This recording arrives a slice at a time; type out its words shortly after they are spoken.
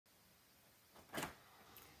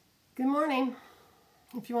Good morning,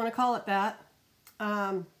 if you want to call it that.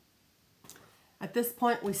 At this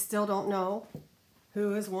point, we still don't know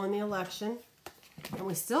who has won the election, and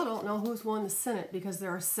we still don't know who's won the Senate because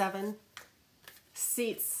there are 7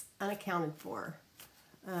 seats unaccounted for.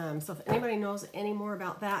 So if anybody knows any more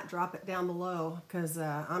about that, drop it down below because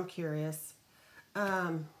I'm curious.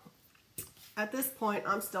 At this point,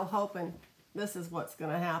 I'm still hoping this is what's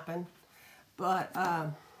going to happen, but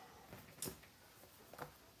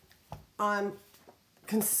I'm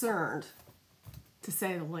concerned, to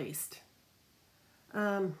say the least.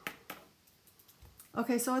 Okay,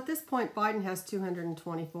 so at this point, Biden has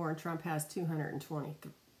 224 and Trump has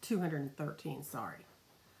 213, sorry.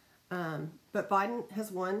 But Biden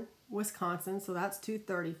has won Wisconsin, so that's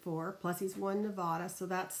 234, plus he's won Nevada, so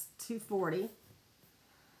that's 240,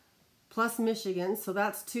 plus Michigan, so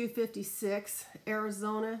that's 256,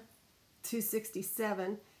 Arizona,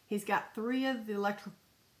 267. He's got 3 of the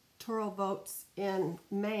electoral votes in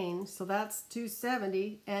Maine, so that's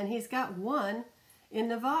 270, and he's got 1 in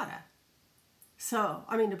Nevada. So,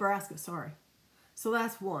 I mean Nebraska, sorry. So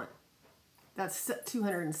that's 1. That's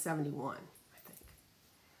 271, I think.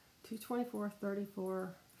 224,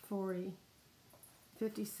 34, 40,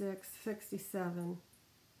 56, 67,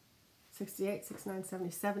 68, 69,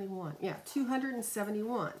 70, 71. Yeah,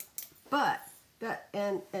 271. But that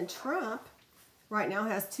and Trump right now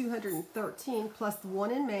has 213 plus the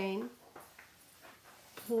 1 in Maine,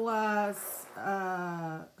 plus,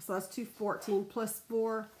 so that's 214 plus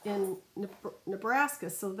 4 in Nebraska.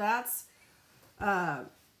 So that's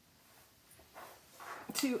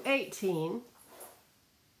 218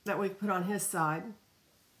 that we put on his side.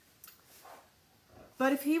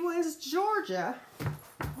 But if he wins Georgia,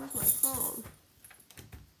 where's my phone?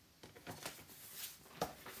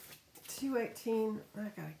 218, I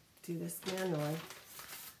gotta do this manually.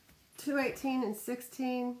 218 and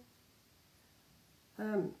 16.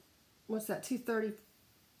 What's that?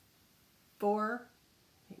 234.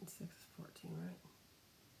 8 and 6 is 14, right?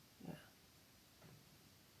 Yeah.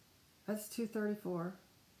 That's 234.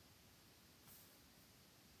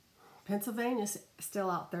 Pennsylvania's still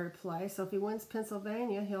out there to play, so if he wins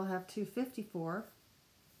Pennsylvania, he'll have 254.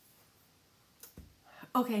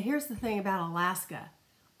 Okay, here's the thing about Alaska.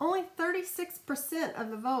 Only 36% of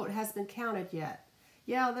the vote has been counted yet.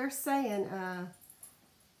 Yeah, they're saying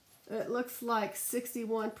it looks like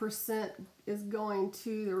 61% is going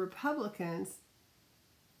to the Republicans,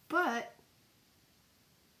 but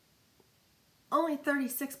only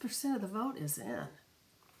 36% of the vote is in.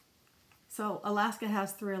 So Alaska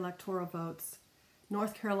has 3 electoral votes.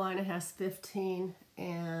 North Carolina has 15,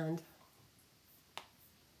 and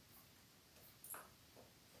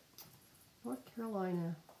North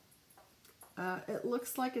Carolina, it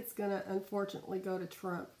looks like it's going to unfortunately go to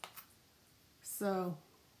Trump. So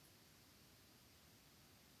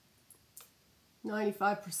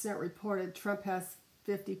 95% reported Trump has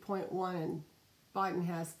 50.1 and Biden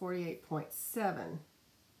has 48.7.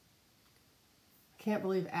 Can't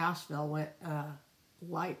believe Asheville went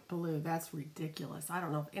light blue. That's ridiculous. I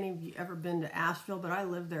don't know if any of you ever been to Asheville, but I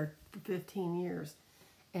lived there for 15 years.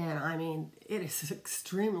 And I mean, it is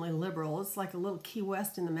extremely liberal. It's like a little Key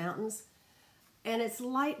West in the mountains. And it's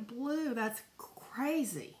light blue. That's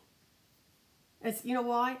crazy. It's, you know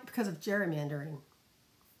why? Because of gerrymandering.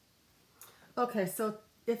 Okay, so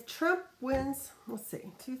if Trump wins, let's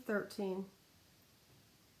see, 213,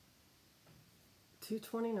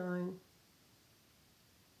 229,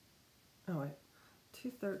 oh wait,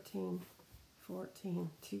 213,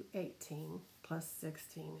 14, 218, plus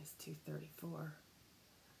 16 is 234,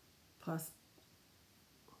 plus,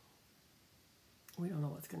 we don't know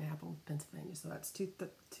what's going to happen with Pennsylvania, so that's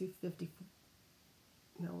 250,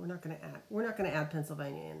 no, we're not going to add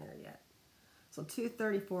Pennsylvania in there yet. So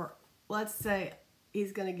 234, let's say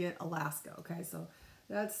he's going to get Alaska, okay, so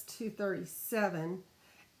that's 237,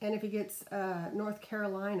 and if he gets North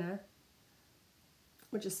Carolina,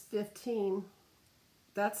 which is 15,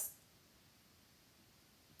 that's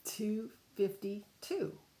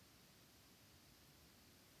 252.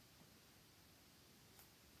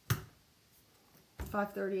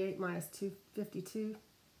 $538 minus 252.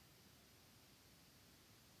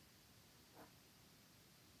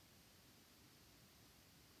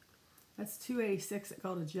 That's 286 that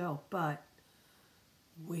go to Joe, but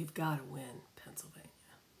we've got to win Pennsylvania.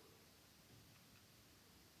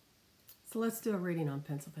 So let's do a reading on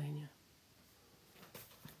Pennsylvania.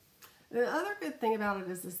 The other good thing about it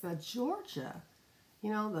is that Georgia,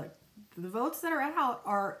 you know, the votes that are out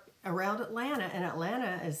are around Atlanta, and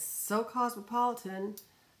Atlanta is so cosmopolitan.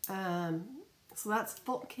 So that's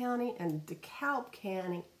Fulton County and DeKalb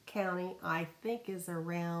County, I think, is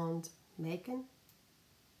around Macon.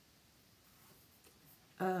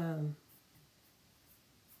 Let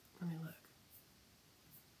me look.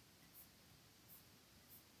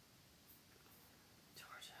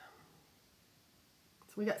 Georgia.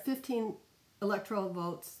 So we got 15 electoral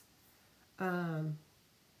votes.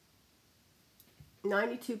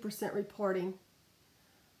 92% reporting.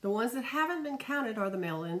 The ones that haven't been counted are the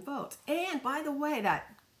mail-in votes. And by the way,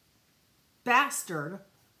 that bastard,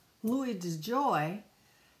 Louis DeJoy,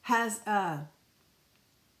 has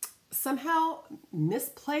somehow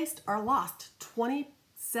misplaced or lost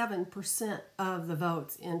 27% of the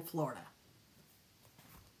votes in Florida.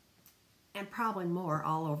 And probably more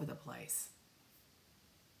all over the place.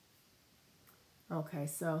 Okay,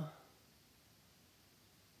 so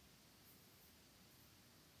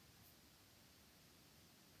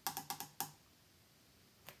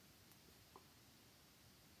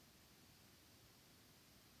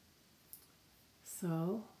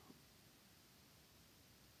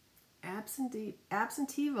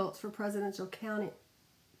absentee votes for presidential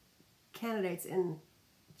candidates in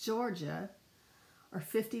Georgia are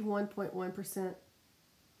 51.1%.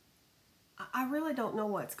 I really don't know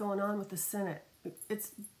what's going on with the Senate.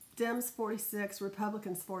 It's Dems 46,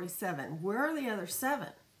 Republicans 47. Where are the other 7?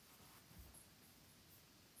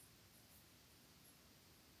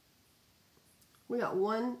 We got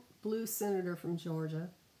one blue senator from Georgia.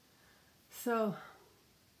 So,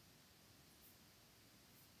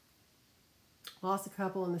 lost a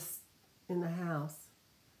couple in the House.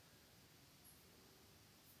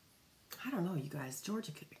 I don't know, you guys.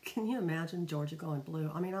 Georgia, can you imagine Georgia going blue?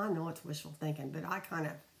 I mean, I know it's wishful thinking, but I kind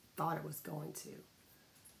of thought it was going to.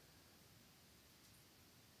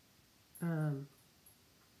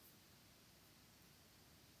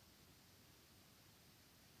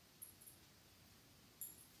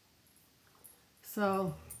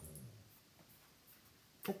 So,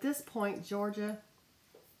 at this point, Georgia,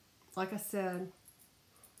 like I said,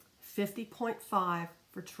 50.5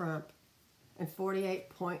 for Trump and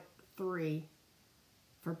 48.3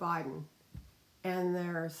 for Biden. And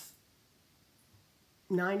there's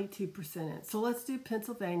 92% in it. So let's do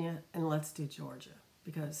Pennsylvania and let's do Georgia,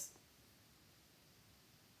 because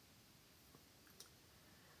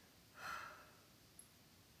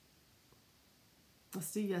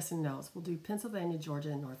let's do yes and no's. We'll do Pennsylvania,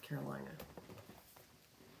 Georgia, and North Carolina.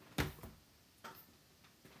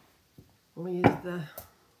 We'll use the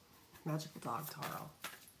magical dog Taro.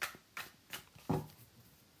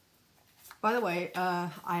 By the way, I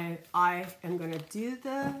am going to do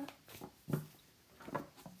the.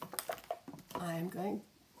 I'm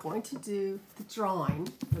going to do the drawing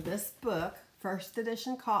for this book, first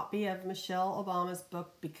edition copy of Michelle Obama's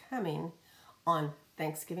book Becoming, on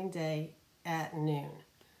Thanksgiving Day at noon.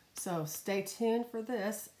 So stay tuned for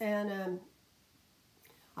this, and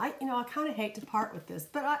I kind of hate to part with this,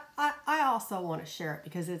 but I also want to share it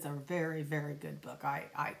because it's a very, very good book.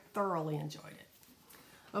 I thoroughly enjoyed it.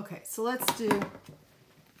 Okay, so let's do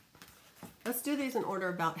these in order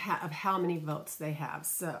of how many votes they have.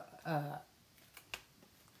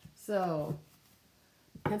 So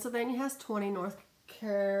Pennsylvania has 20,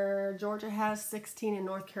 Georgia has 16, and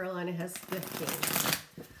North Carolina has 15.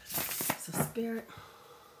 So Spirit,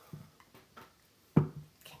 can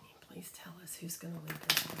you please tell us who's going to lead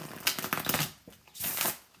this?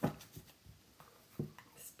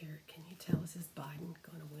 Spirit, can you tell us, is Biden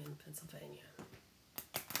going to win Pennsylvania?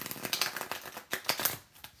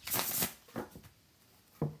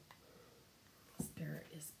 Spirit,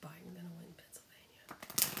 is Biden going to win Pennsylvania?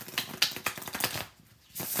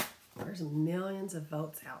 There's millions of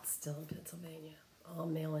votes out still in Pennsylvania, all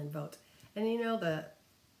mail-in votes. And you know,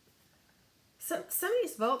 some of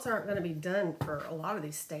these votes aren't going to be done for a lot of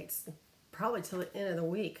these states, probably till the end of the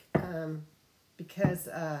week, because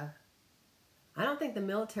I don't think the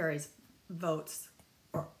military's votes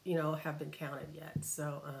have been counted yet.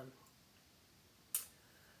 So,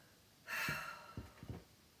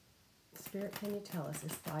 Spirit, can you tell us,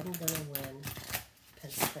 is Biden going to win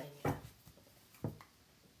Pennsylvania?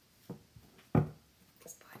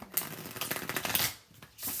 Is Biden going to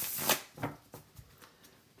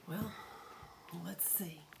win? Well, let's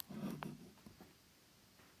see.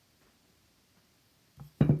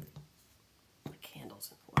 The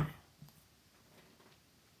candle's in the way.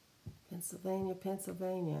 Pennsylvania,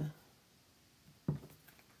 Pennsylvania.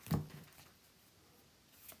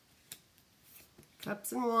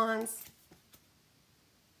 Cups and wands.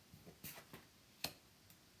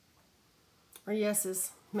 Are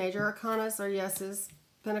yeses. Major arcanas are yeses.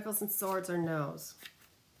 Pentacles and swords are no's.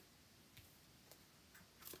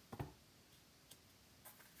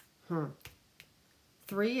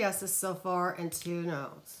 3 yeses so far and 2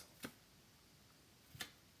 no's.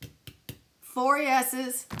 4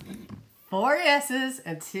 yeses, 4 yeses,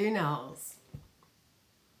 and 2 no's.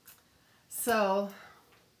 So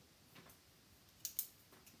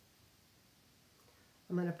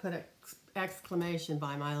I'm going to put an exclamation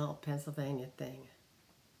by my little Pennsylvania thing.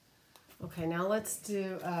 Okay, now let's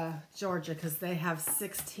do Georgia, because they have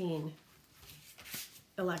 16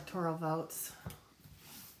 electoral votes.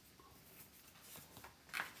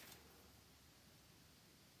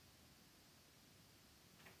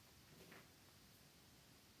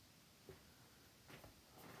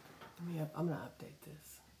 I'm going to update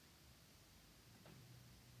this.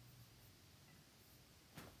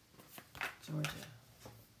 Georgia.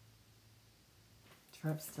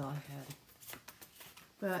 Trump's still ahead.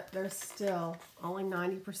 But there's still only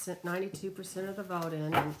 90%, 92% of the vote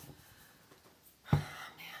in. And, oh, man,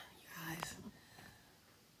 you guys.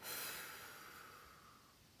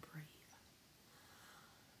 Breathe.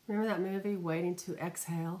 Remember that movie, Waiting to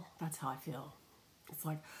Exhale? That's how I feel. It's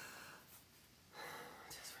like,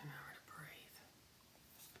 just remember to breathe.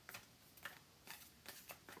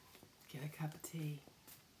 Get a cup of tea.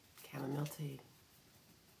 Chamomile tea.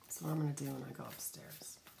 That's what I'm going to do when I go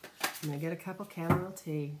upstairs. I'm going to get a cup of chamomile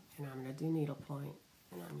tea, and I'm going to do needlepoint,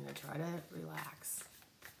 and I'm going to try to relax.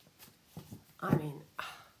 I mean,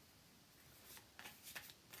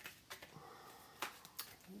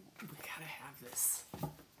 we got to have this.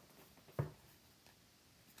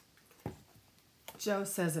 Joe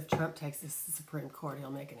says if Trump takes this to the Supreme Court, he'll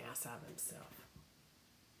make an ass out of himself.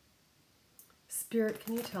 Spirit,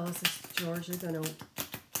 can you tell us if Georgia going to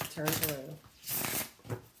turn blue?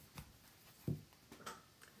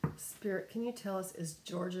 Spirit, can you tell us, is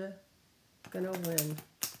Georgia going to win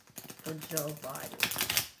for Joe Biden?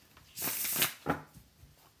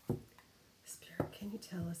 Spirit, can you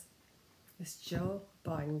tell us, is Joe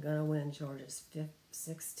Biden going to win Georgia's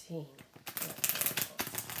 16?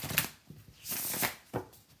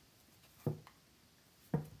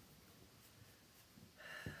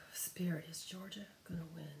 Spirit, is Georgia going to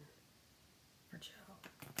win for Joe?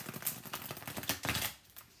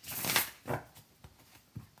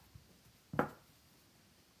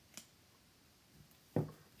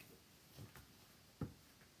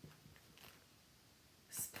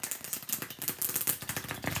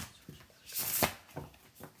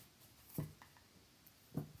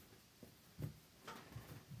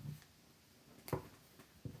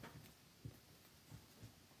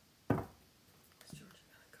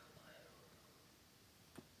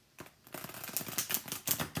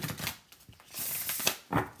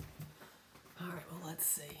 Let's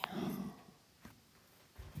see.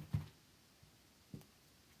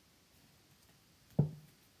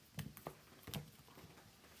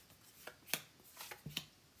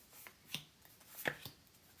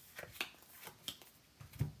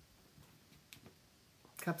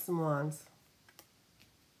 Cups and wands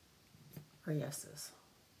are yeses.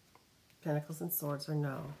 Pentacles and swords are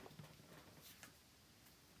no.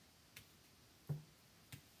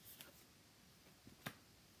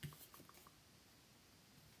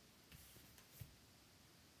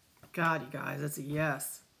 God, you guys, it's a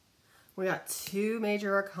yes. We got 2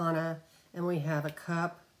 major arcana, and we have a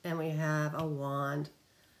cup, and we have a wand.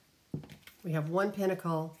 We have 1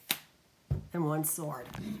 pentacle and 1 sword.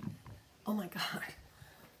 Oh my God.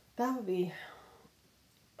 That would be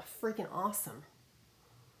freaking awesome.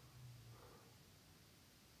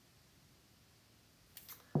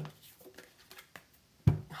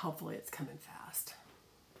 Hopefully it's coming fast.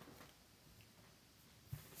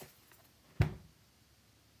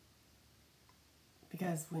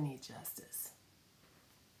 Because we need justice.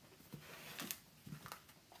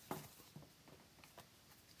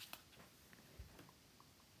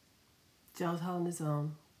 Joe's holding his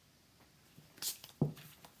own.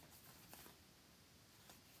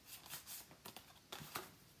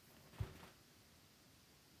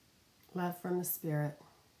 Love from the Spirit.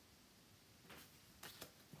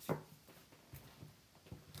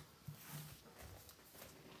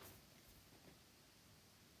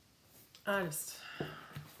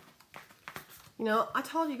 You know, I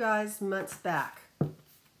told you guys months back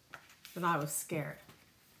that I was scared.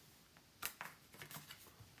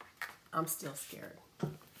 I'm still scared.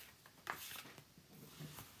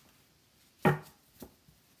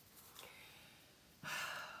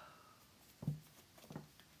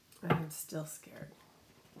 I'm still scared.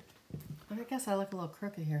 I guess I look a little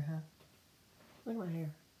crooked here, huh? Look at my hair.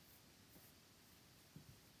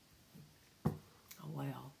 Oh,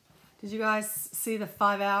 well. Did you guys see the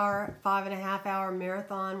 5.5 hour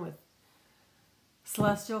marathon with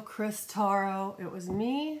Celestial Chris Taro? It was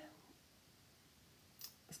me,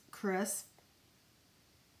 Chris.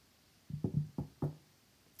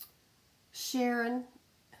 Sharon,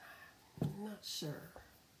 I'm not sure.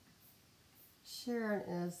 Sharon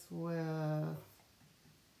is with, I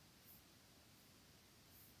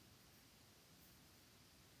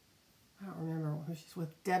don't remember who she's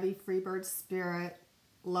with. Debbie Freebird Spirit,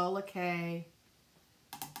 Lola Kay,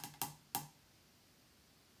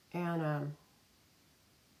 and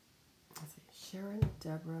let's see, Sharon,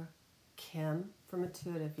 Deborah, Kim from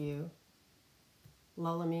Intuitive View,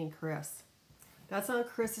 Lola, me, and Chris. That's on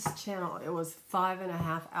Chris's channel. It was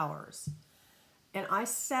 5.5 hours. And I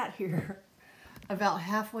sat here about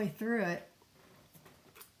halfway through it,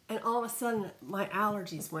 and all of a sudden my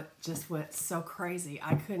allergies just went so crazy.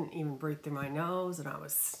 I couldn't even breathe through my nose, and I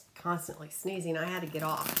was constantly sneezing. I had to get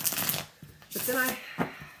off. But then I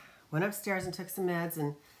went upstairs and took some meds,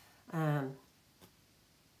 and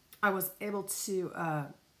I was able to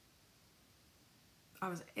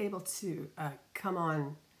come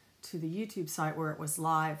on to the YouTube site where it was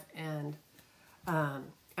live and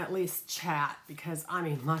at least chat, because I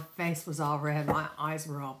mean my face was all red, my eyes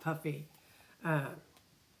were all puffy.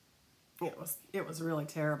 It was really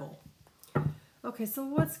terrible. Okay, so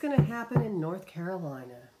what's going to happen in North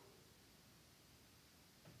Carolina?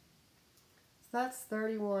 So that's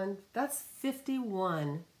 31. That's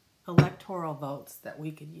 51 electoral votes that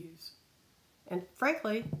we could use. And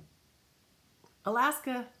frankly,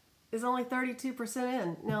 Alaska is only 32%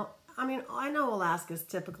 in. Now, I mean, I know Alaska's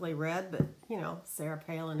typically red, but, you know, Sarah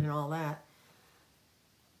Palin and all that.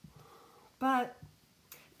 But,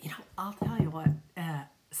 you know, I'll tell you what,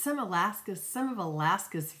 some of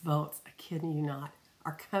Alaska's votes, I kid you not,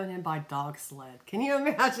 are coming in by dog sled. Can you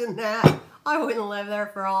imagine that? I wouldn't live there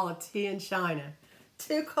for all the tea in China.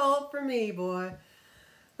 Too cold for me, boy.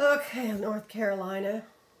 Okay, North Carolina.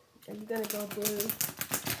 Are you going to go blue?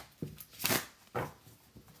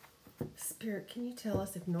 Spirit, can you tell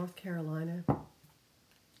us if North Carolina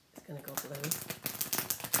is going to go blue?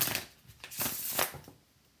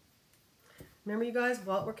 Remember, you guys,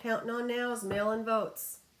 what we're counting on now is mail-in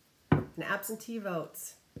votes and absentee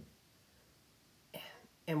votes.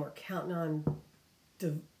 And we're counting on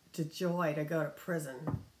DeJoy to go to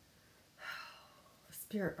prison.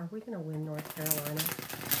 Spirit, are we going to win North Carolina?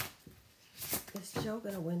 Is Joe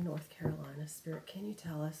going to win North Carolina? Spirit, can you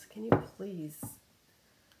tell us? Can you please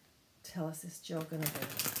tell us, is Joe going to win?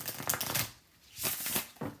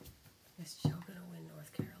 Is Joe going to win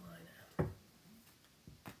North Carolina?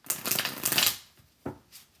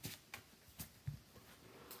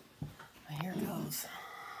 Here it goes.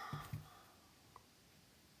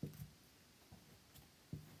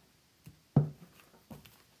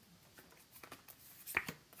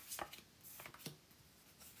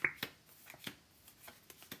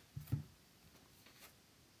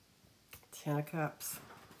 Ten of Cups.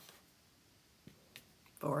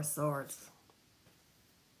 Four of Swords.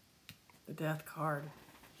 The Death card.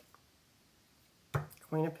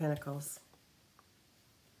 Queen of Pentacles.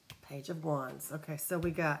 Page of Wands. Okay, so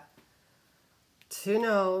we got 2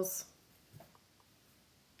 no's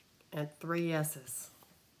and 3 yeses.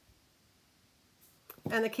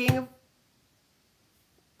 And the King of,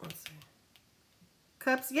 let's see,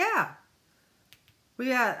 Cups, yeah. We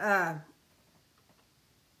got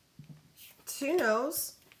 2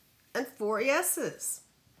 no's and 4 yeses.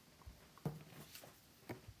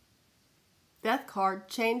 Death card,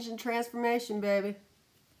 change and transformation, baby.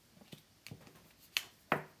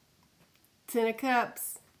 10 of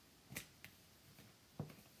Cups.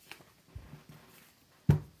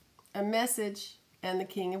 A message, and the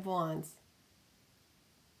King of Wands.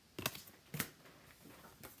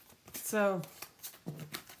 So,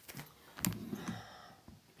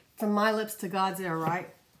 from my lips to God's ear,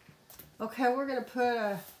 right? Okay, we're going to put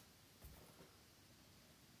a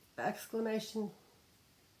exclamation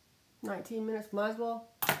 19 minutes. Might as well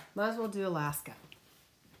do Alaska.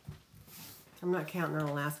 I'm not counting on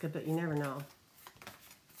Alaska, but you never know.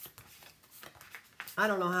 I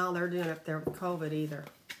don't know how they're doing up there with COVID either.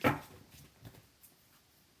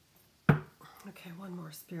 Okay, one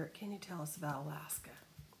more, Spirit. Can you tell us about Alaska?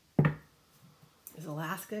 Is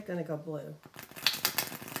Alaska going to go blue?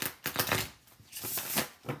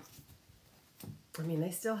 I mean,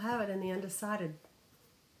 they still have it in the undecided.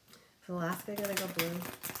 Is Alaska going to go blue?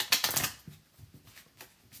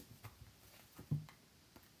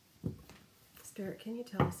 Spirit, can you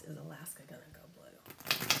tell us, is Alaska going to go blue?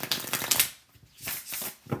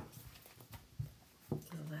 Is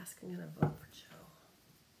Alaska going to vote for Joe?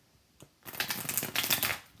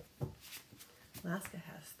 Alaska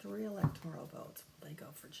has 3 electoral votes. Will they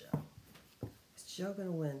go for Joe? Is Joe going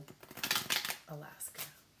to win Alaska?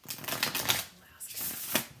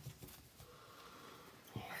 Alaska.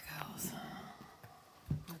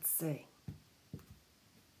 see.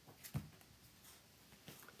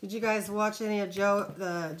 Did you guys watch any of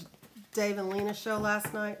the Dave and Lena show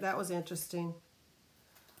last night? That was interesting.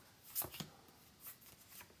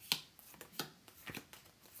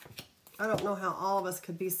 I don't know how all of us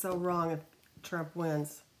could be so wrong if Trump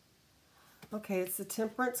wins. Okay, it's the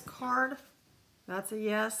Temperance card. That's a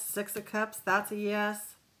yes. 6 of Cups, that's a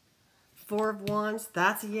yes. 4 of Wands,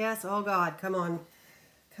 that's a yes. Oh God, come on.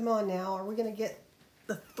 Come on now. Are we going to get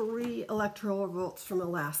the 3 electoral votes from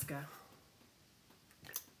Alaska?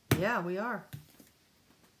 Yeah, we are.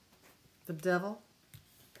 The Devil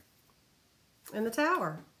and the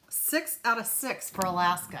Tower. 6 out of 6 for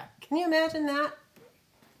Alaska. Can you imagine that?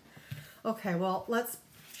 Okay, well, let's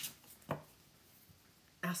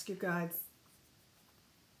ask you guys.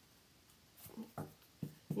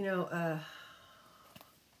 You know,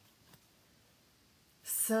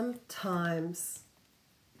 sometimes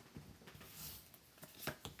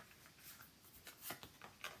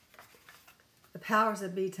the powers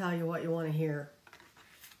that be tell you what you want to hear.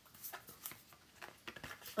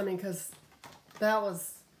 I mean, because that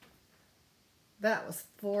was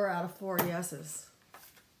 4 out of 4 yeses.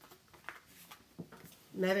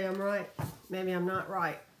 Maybe I'm right. Maybe I'm not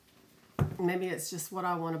right. Maybe it's just what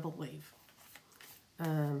I want to believe.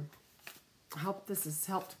 I hope this has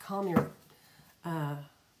helped calm your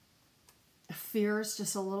fears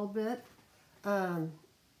just a little bit.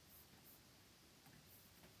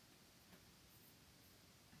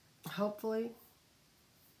 Hopefully.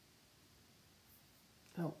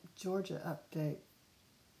 Oh, Georgia update.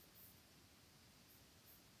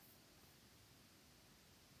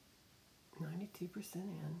 %92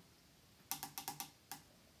 in.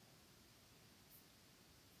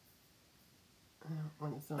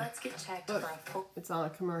 Let's get checked for a full. It's on a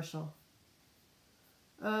commercial.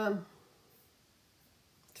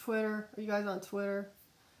 Twitter. Are you guys on Twitter?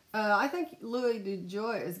 I think Louis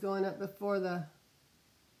DeJoy is going up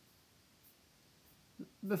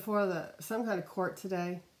before some kind of court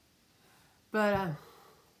today. But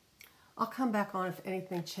I'll come back on if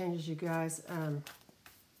anything changes, you guys.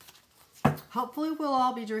 Hopefully we'll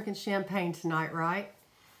all be drinking champagne tonight, right?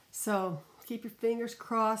 So keep your fingers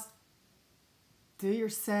crossed. Do your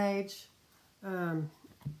sage.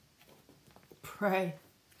 Pray.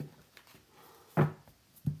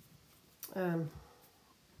 I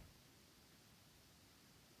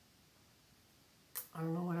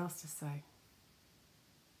don't know what else to say.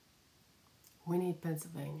 We need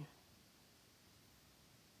Pennsylvania.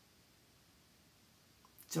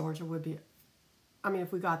 Georgia would be, I mean,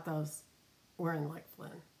 if we got those, we're in like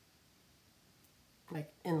Flynn.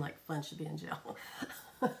 Like Flynn should be in jail.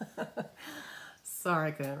 Sorry,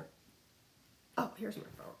 I couldn't. Oh, here's my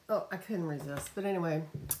phone. Oh, I couldn't resist. But anyway,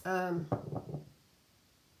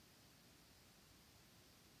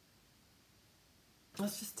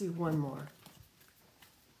 let's just do one more.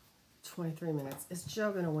 23 minutes. Is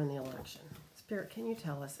Joe going to win the election? Spirit, can you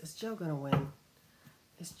tell us? Is Joe going to win?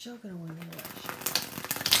 Is Joe going to win the election?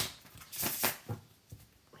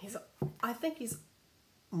 I think he's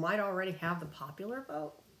might already have the popular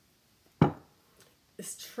vote.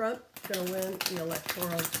 Is Trump going to win the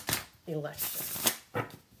electoral election?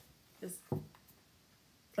 Is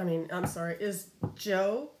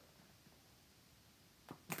Joe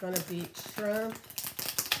going to beat Trump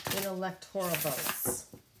in electoral votes?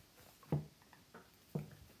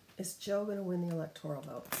 Is Joe going to win the electoral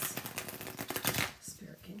votes?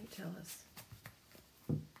 Spirit, can you tell us?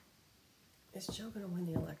 Is Joe going to win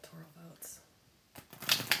the electoral votes?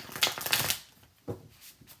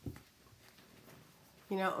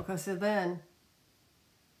 You know, okay, so then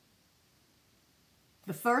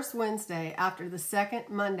the first Wednesday after the second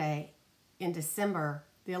Monday in December,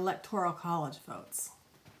 the Electoral College votes.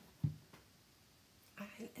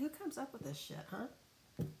 Who comes up with this shit, huh?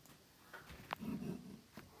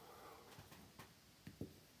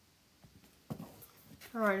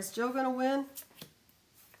 All right, is Joe going to win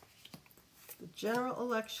the general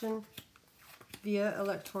election via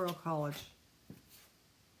Electoral College?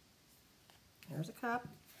 There's a cup.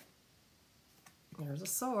 There's a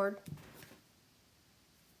sword.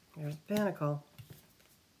 There's a pentacle.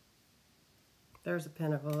 There's a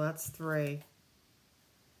pentacle. That's 3.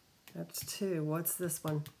 That's 2. What's this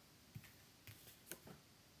one?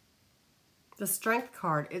 The Strength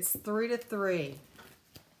card. It's 3 to 3.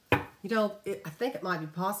 You know, I think it might be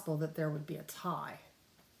possible that there would be a tie.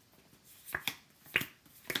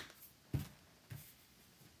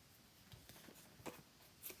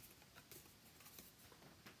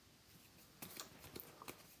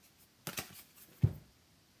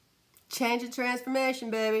 Change and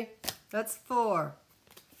transformation, baby. That's 4.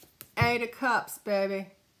 8 of Cups, baby.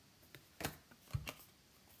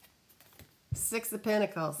 Six of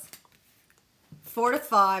Pentacles. 4 to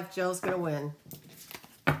 5, Joe's going to win.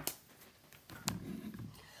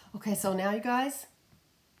 Okay, so now you guys,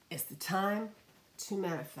 it's the time to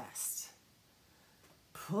manifest.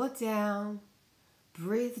 Pull it down,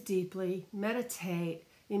 breathe deeply, meditate.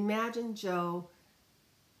 Imagine Joe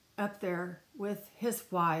up there with his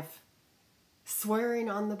wife swearing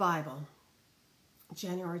on the Bible,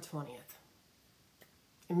 January 20th.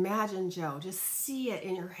 Imagine Joe. Just see it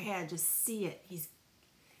in your head. Just see it.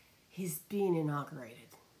 He's being inaugurated.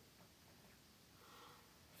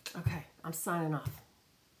 Okay, I'm signing off.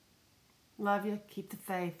 Love you. Keep the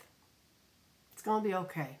faith. It's going to be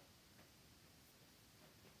okay.